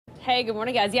Hey, good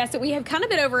morning, guys. Yeah, so we have kind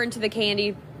of been over into the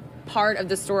candy part of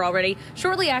the store already.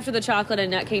 Shortly after the Chocolate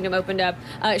and Nut Kingdom opened up,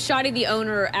 Shadi, the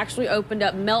owner, actually opened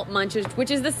up Melt Munches,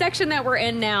 which is the section that we're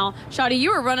in now. Shadi,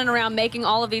 you were running around making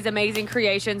all of these amazing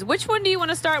creations. Which one do you want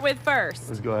to start with first?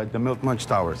 Let's go ahead. The Milk Munch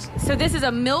Towers. So this is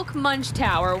a Milk Munch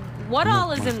Tower. What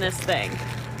all is in this thing?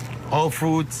 All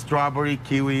fruits, strawberry,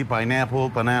 kiwi, pineapple,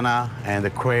 banana, and the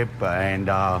crepe and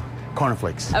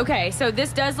cornflakes. Okay, so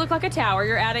this does look like a tower.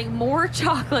 You're adding more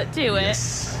chocolate to it.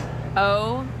 Yes.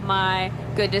 Oh my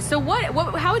goodness. So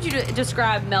how would you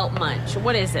describe Melt Munch?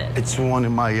 What is it? It's one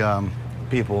of my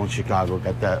people in Chicago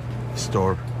got that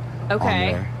store. Okay.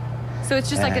 On there. So it's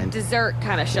just like a dessert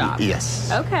kind of shop. Yes.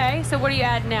 Okay. So what do you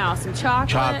add now? Some chocolate?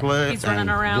 Chocolate. He's running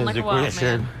around like a wild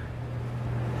man.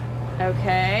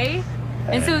 Okay.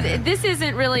 And so this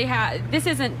isn't really this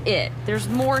isn't it. There's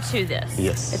more to this.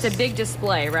 Yes. It's a big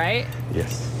display, right?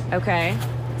 Yes. Okay.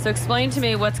 So explain to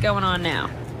me what's going on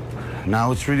now.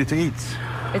 Now it's ready to eat.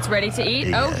 It's ready to eat?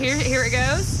 Yes. Oh, here it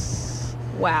goes.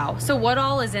 Wow. So what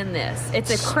all is in this? It's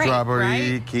a crepe, Strawberry,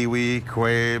 right? kiwi,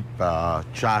 crepe,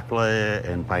 chocolate,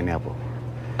 and pineapple.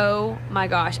 Oh my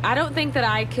gosh. I don't think that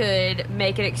I could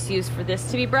make an excuse for this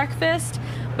to be breakfast,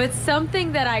 but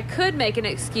something that I could make an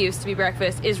excuse to be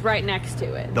breakfast is right next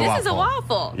to it. This is a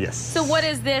waffle. Yes. So what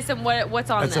is this and what's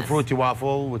on this? It's a fruity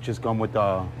waffle, which is come with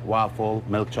waffle,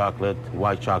 milk chocolate,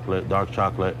 white chocolate, dark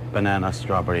chocolate, banana,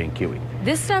 strawberry, and kiwi.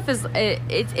 This stuff is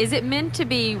it meant to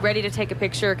be ready to take a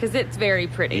picture? Because it's very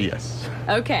pretty. Yes.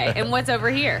 Okay. And what's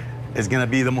over here? It's going to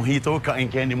be the mojito, cotton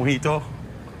candy mojito.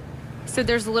 So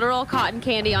there's literal cotton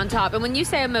candy on top. And when you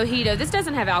say a mojito, this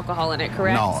doesn't have alcohol in it,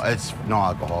 correct? No, it's no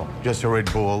alcohol. Just a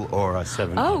Red Bull or a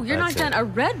 7. Oh, you're not done. A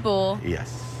Red Bull?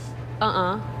 Yes.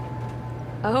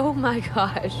 Oh my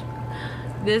gosh.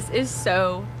 This is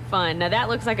so fun. Now that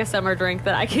looks like a summer drink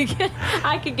that I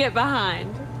could get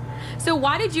behind. So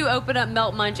why did you open up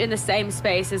Melt Munch in the same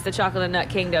space as the Chocolate and Nut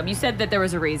Kingdom? You said that there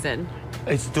was a reason.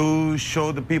 It's to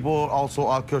show the people also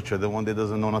our culture, the one that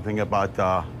doesn't know nothing about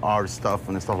our stuff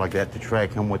and stuff like that, to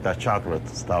track him with that chocolate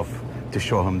stuff, to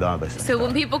show him the other stuff. So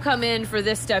when people come in for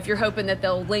this stuff, you're hoping that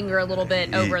they'll linger a little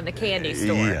bit over in the candy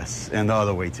store. Yes, and the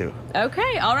other way too.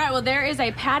 Okay, all right. Well, there is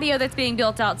a patio that's being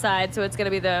built outside, so it's going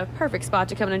to be the perfect spot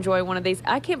to come and enjoy one of these.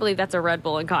 I can't believe that's a Red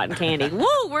Bull and cotton candy. Woo!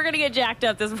 We're going to get jacked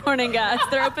up this morning, guys.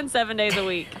 They're open 7 days a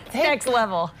week. Next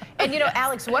level. And you know,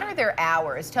 Alex, what are their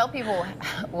hours? Tell people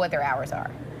what their hours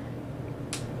are.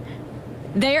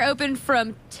 They are open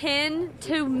from 10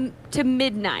 to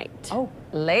midnight. Oh,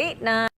 late night.